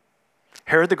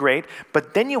 Herod the Great,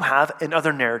 but then you have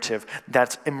another narrative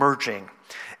that's emerging.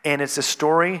 And it's a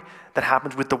story that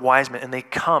happens with the wise men, and they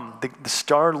come. The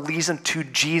star leads them to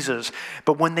Jesus.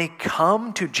 But when they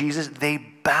come to Jesus, they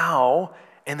bow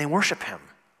and they worship him.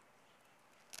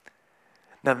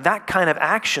 Now that kind of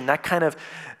action,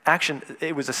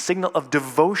 it was a signal of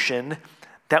devotion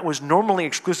that was normally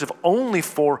exclusive only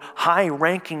for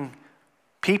high-ranking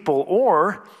people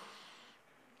or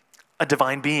a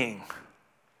divine being.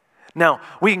 Now,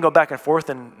 we can go back and forth,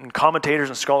 and commentators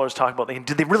and scholars talk about,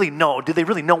 did they really know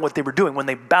what they were doing when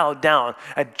they bowed down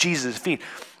at Jesus' feet?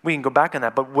 We can go back on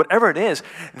that, but whatever it is,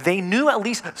 they knew at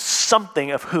least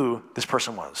something of who this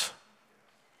person was.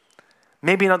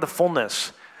 Maybe not the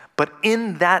fullness, but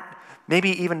in that,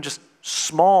 maybe even just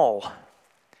small,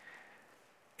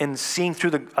 and seeing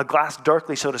through a glass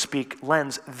darkly, so to speak,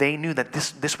 lens, they knew that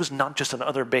this was not just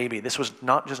another baby. This was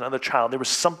not just another child. There was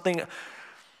something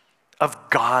of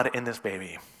God in this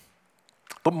baby.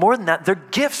 But more than that, they're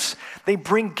gifts. They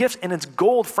bring gifts, and it's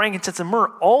gold, frankincense, and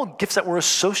myrrh, all gifts that were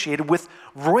associated with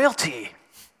royalty.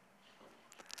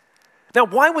 Now,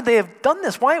 why would they have done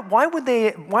this? Why would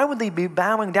they be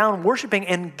bowing down, worshiping,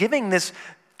 and giving this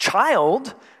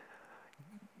child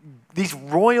these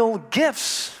royal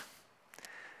gifts?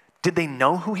 Did they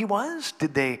know who he was?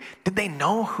 Did they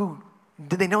know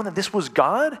that this was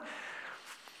God?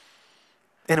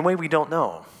 In a way, we don't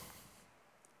know.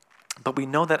 But we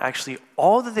know that actually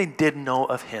all that they did know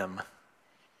of him,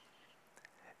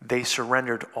 they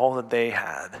surrendered all that they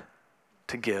had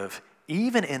to give,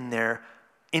 even in their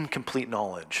incomplete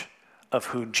knowledge of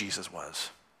who Jesus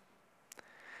was.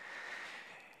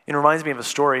 It reminds me of a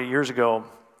story years ago.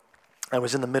 I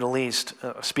was in the Middle East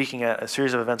speaking at a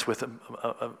series of events with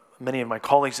many of my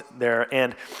colleagues there,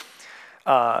 and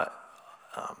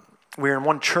we were in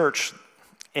one church.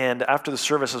 And after the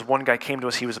services, one guy came to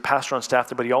us. He was a pastor on staff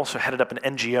there, but he also headed up an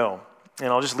NGO. And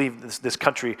I'll just leave this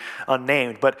country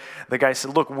unnamed. But the guy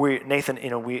said, look, Nathan,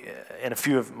 we and a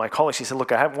few of my colleagues, he said,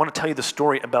 look, I want to tell you the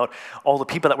story about all the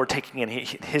people that we're taking in.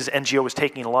 His NGO was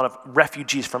taking in a lot of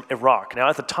refugees from Iraq. Now,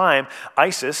 at the time,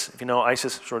 ISIS, if you know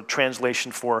ISIS, sort of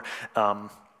translation for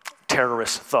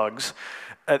terrorist thugs,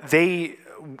 they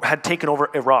had taken over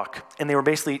Iraq. And they were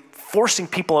basically forcing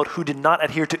people out who did not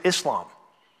adhere to Islam.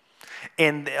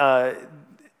 And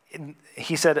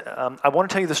he said, I want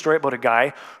to tell you the story about a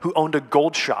guy who owned a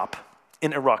gold shop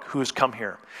in Iraq who has come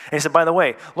here. And he said, by the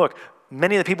way, look,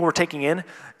 many of the people we're taking in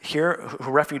here who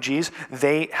are refugees,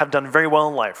 they have done very well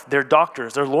in life. They're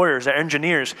doctors, they're lawyers, they're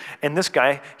engineers. And this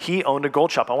guy, he owned a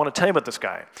gold shop. I want to tell you about this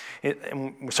guy.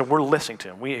 And so we're listening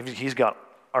to him. He's got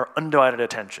our undivided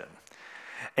attention.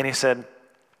 And he said,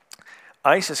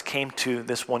 ISIS came to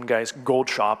this one guy's gold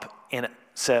shop and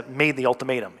made the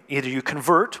ultimatum. Either you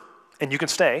convert and you can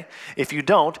stay. If you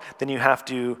don't, then you have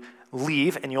to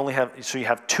leave, and you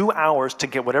have 2 hours to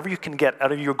get whatever you can get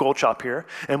out of your gold shop here,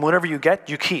 and whatever you get,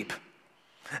 you keep.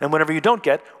 And whatever you don't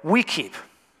get, we keep.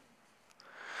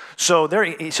 So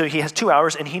he has 2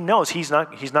 hours, and he knows he's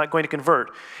not going to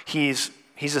convert. He's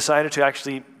decided to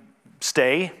actually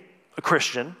stay a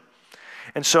Christian.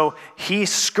 And so he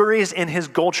scurries in his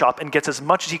gold shop and gets as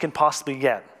much as he can possibly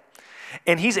get.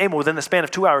 And he's able, within the span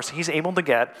of 2 hours, he's able to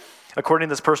get, according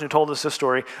to this person who told us this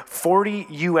story,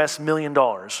 $40 million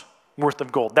worth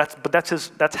of gold.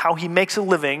 That's how he makes a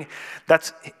living.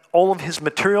 That's all of his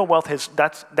material wealth.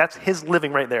 That's his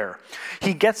living right there.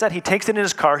 He gets that. He takes it in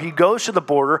his car. He goes to the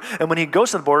border. And when he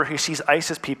goes to the border, he sees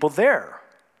ISIS people there.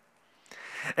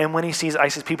 And when he sees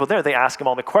ISIS people there, they ask him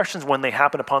all the questions when they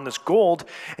happen upon this gold,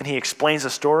 and he explains the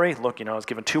story. Look, I was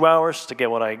given 2 hours to get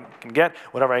what I can get.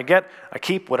 Whatever I get, I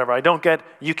keep. Whatever I don't get,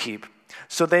 you keep.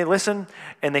 So they listen,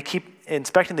 and they keep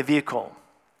inspecting the vehicle.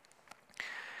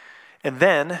 And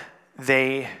then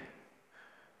they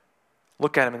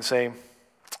look at him and say,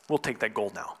 we'll take that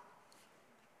gold now.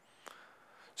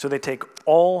 So they take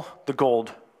all the gold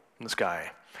from this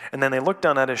guy, and then they look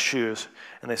down at his shoes,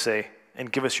 and they say,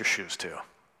 and give us your shoes too.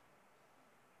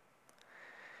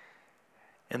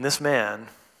 And this man,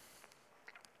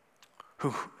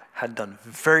 who had done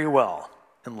very well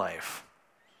in life,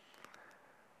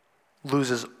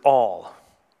 loses all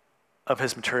of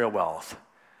his material wealth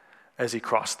as he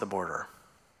crossed the border.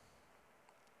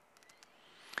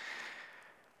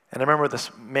 And I remember this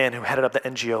man who headed up the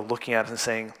NGO looking at us and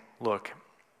saying, look,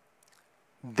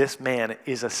 this man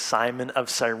is a Simon of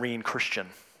Cyrene Christian.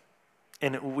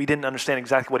 And we didn't understand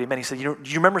exactly what he meant. He said, do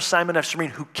you remember Simon of Cyrene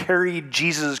who carried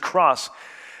Jesus' cross?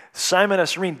 Simon of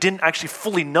Cyrene didn't actually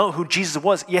fully know who Jesus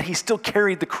was, yet he still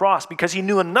carried the cross because he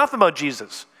knew enough about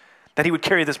Jesus that he would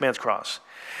carry this man's cross.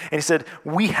 And he said,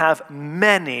 we have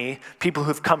many people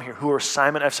who've come here who are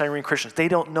Simon of Cyrene Christians. They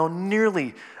don't know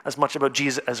nearly as much about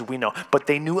Jesus as we know, but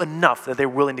they knew enough that they're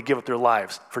willing to give up their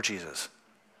lives for Jesus.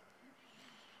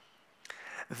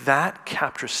 That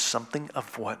captures something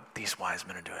of what these wise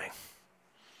men are doing.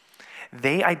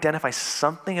 They identify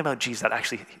something about Jesus that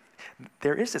actually,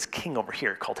 there is this king over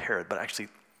here called Herod, but actually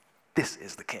this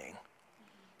is the king.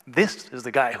 This is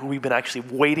the guy who we've been actually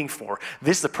waiting for.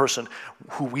 This is the person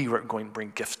who we are going to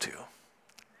bring gifts to.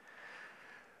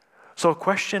 So a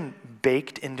question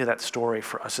baked into that story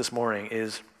for us this morning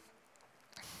is,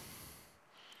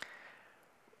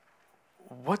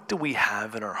 what do we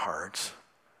have in our hearts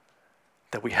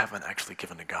that we haven't actually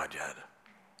given to God yet?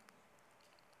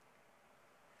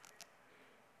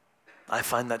 I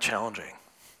find that challenging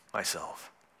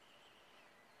myself.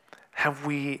 Have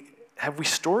we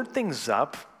stored things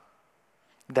up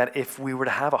that if we were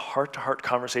to have a heart-to-heart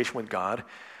conversation with God,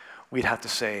 we'd have to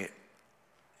say,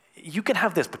 you can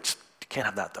have this, but you can't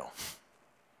have that though.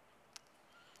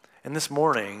 And this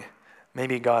morning,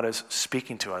 maybe God is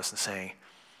speaking to us and saying,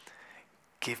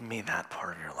 give me that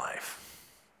part of your life.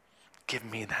 Give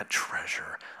me that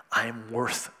treasure. I am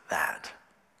worth that.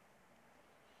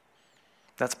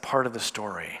 That's part of the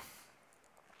story.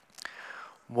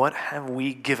 What have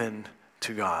we given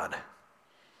to God?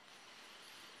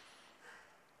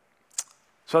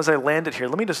 So as I land it here,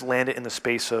 let me just land it in the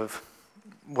space of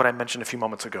what I mentioned a few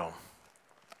moments ago.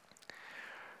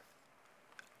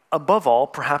 Above all,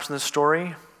 perhaps in this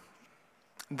story,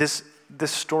 this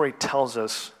story tells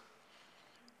us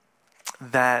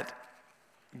that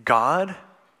God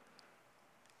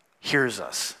hears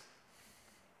us.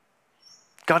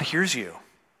 God hears you.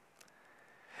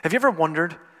 Have you ever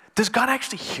wondered, does God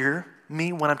actually hear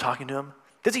me when I'm talking to him?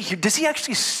 Does he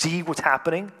actually see what's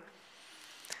happening?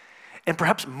 And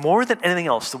perhaps more than anything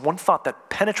else, the one thought that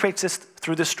penetrates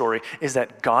through this story is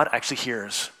that God actually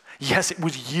hears. Yes, it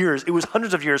was years, it was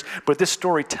hundreds of years, but this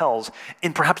story tells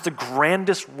in perhaps the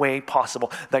grandest way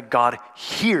possible that God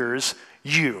hears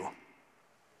you.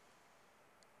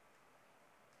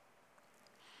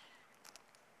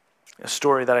 A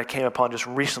story that I came upon just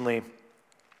recently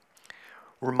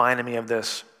reminded me of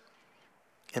this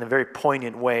in a very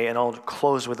poignant way, and I'll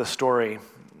close with a story.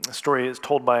 The story is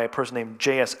told by a person named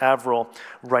J.S. Averill,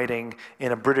 writing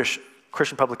in a British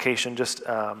Christian publication just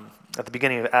at the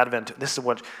beginning of Advent. This is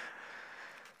what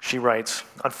she writes.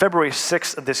 On February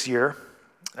 6th of this year,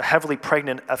 a heavily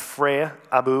pregnant Afreya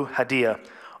Abu Hadia,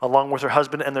 along with her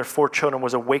husband and their 4 children,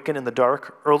 was awakened in the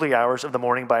dark, early hours of the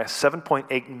morning by a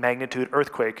 7.8 magnitude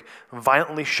earthquake,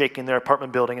 violently shaking their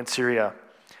apartment building in Syria.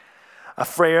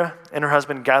 Afreya and her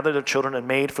husband gathered their children and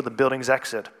made for the building's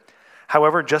exit.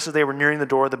 However, just as they were nearing the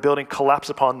door, the building collapsed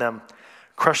upon them,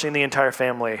 crushing the entire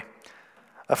family.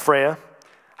 Afreya,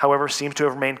 however, seems to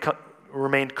have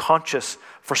remained conscious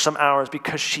for some hours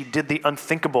because she did the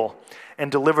unthinkable and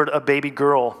delivered a baby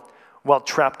girl while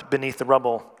trapped beneath the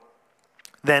rubble.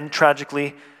 Then,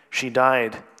 tragically, she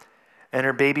died, and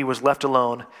her baby was left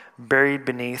alone, buried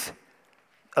beneath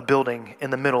a building in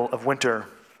the middle of winter.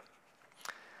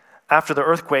 After the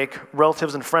earthquake,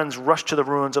 relatives and friends rushed to the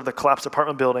ruins of the collapsed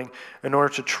apartment building in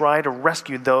order to try to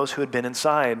rescue those who had been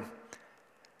inside.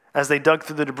 As they dug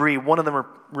through the debris, one of them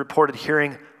reported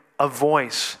hearing a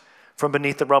voice from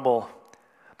beneath the rubble.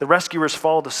 The rescuers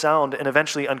followed the sound and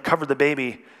eventually uncovered the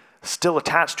baby, still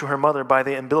attached to her mother by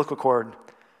the umbilical cord.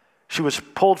 She was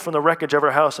pulled from the wreckage of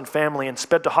her house and family and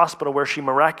sped to hospital, where she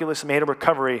miraculously made a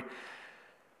recovery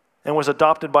and was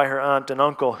adopted by her aunt and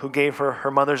uncle, who gave her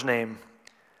her mother's name.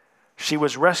 She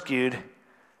was rescued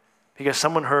because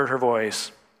someone heard her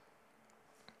voice.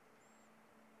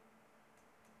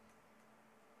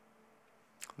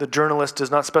 The journalist does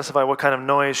not specify what kind of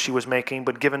noise she was making,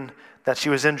 but given that she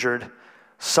was injured,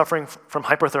 suffering from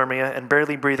hypothermia and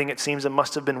barely breathing, it seems it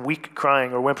must have been weak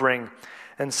crying or whimpering.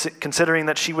 And considering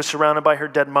that she was surrounded by her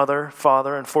dead mother,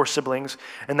 father, and 4 siblings,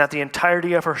 and that the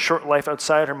entirety of her short life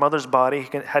outside her mother's body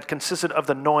had consisted of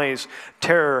the noise,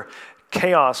 terror,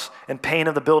 chaos, and pain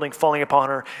of the building falling upon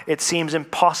her, it seems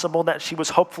impossible that she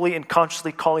was hopefully and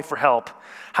consciously calling for help.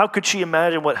 How could she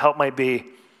imagine what help might be?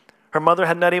 Her mother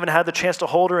had not even had the chance to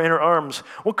hold her in her arms.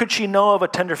 What could she know of a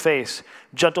tender face,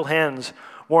 gentle hands,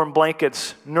 warm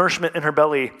blankets, nourishment in her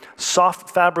belly, soft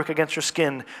fabric against her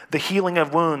skin, the healing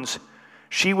of wounds?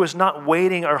 She was not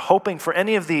waiting or hoping for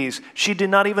any of these. She did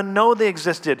not even know they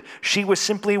existed. She was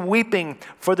simply weeping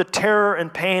for the terror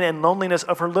and pain and loneliness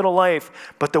of her little life.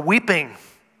 But the weeping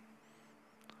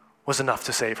was enough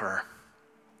to save her.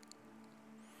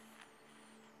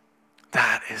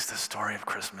 That is the story of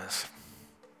Christmas.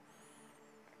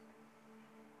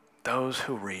 Those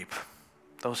who reap,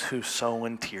 those who sow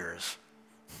in tears,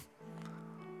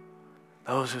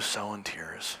 those who sow in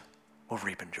tears will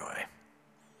reap in joy.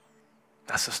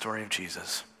 That's the story of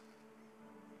Jesus.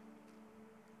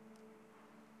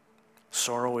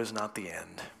 Sorrow is not the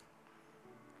end.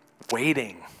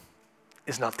 Waiting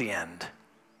is not the end.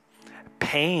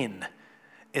 Pain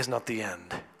is not the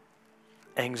end.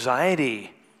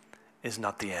 Anxiety is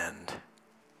not the end.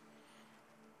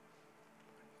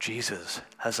 Jesus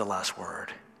has the last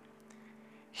word.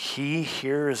 He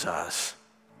hears us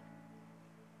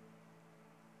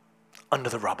under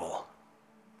the rubble.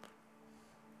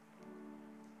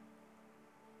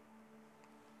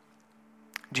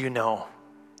 Do you know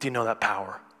that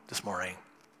power this morning?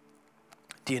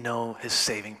 Do you know his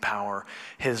saving power,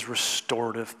 his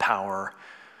restorative power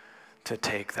to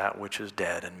take that which is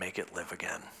dead and make it live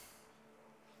again?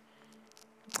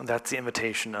 That's the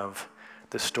invitation of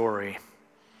the story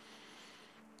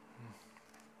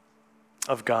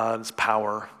of God's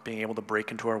power being able to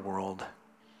break into our world,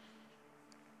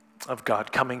 of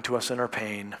God coming to us in our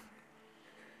pain,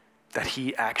 that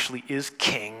he actually is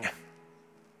king,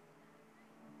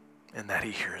 and that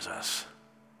he hears us.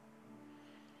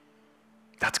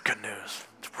 That's good news.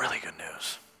 It's really good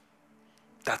news.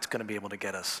 That's going to be able to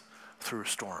get us through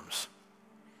storms.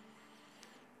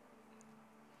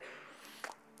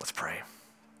 Let's pray.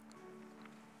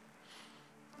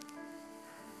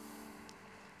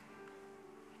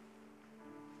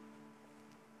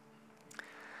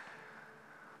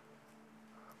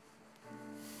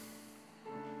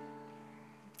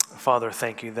 Father,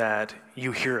 thank you that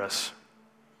you hear us.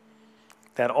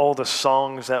 That all the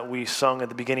songs that we sung at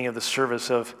the beginning of the service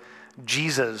of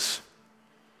Jesus,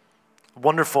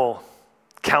 wonderful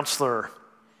counselor,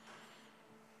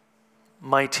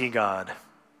 mighty God,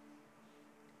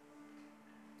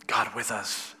 God with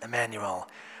us, Emmanuel,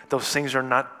 those things are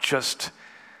not just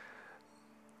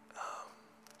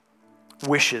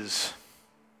wishes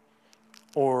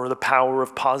or the power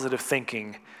of positive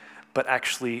thinking, but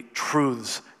actually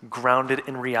truths grounded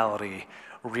in reality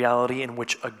in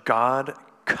which a God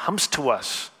comes to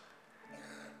us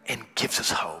and gives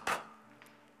us hope.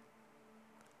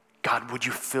 God, would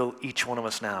you fill each one of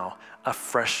us now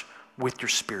afresh with your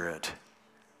Spirit?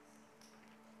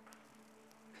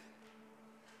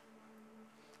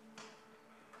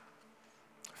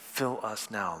 Fill us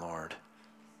now, Lord.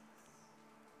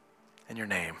 In your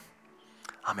name,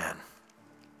 amen.